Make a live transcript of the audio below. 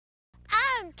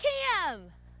I'm Kim.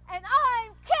 And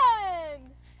I'm Ken.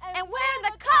 And we're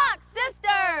the Cox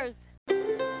Sisters.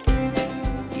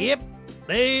 Yep,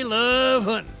 they love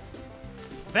hunting.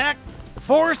 In fact, the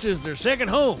forest is their second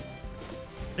home.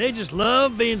 They just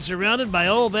love being surrounded by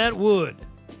all that wood.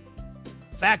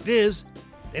 Fact is,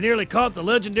 they nearly caught the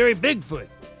legendary Bigfoot,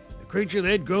 a creature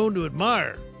they'd grown to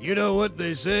admire. You know what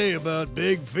they say about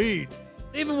big feet.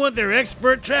 Even with their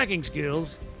expert tracking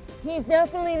skills, He's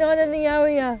definitely not in the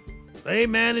area. they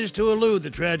managed to elude the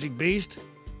tragic beast.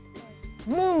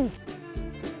 Move.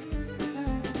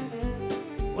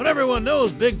 Well, everyone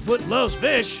knows Bigfoot loves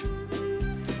fish.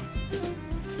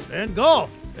 And golf,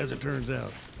 as it turns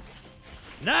out.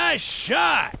 Nice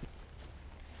shot!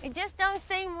 It just don't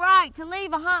seem right to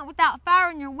leave a hunt without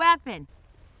firing your weapon.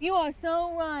 You are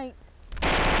so right.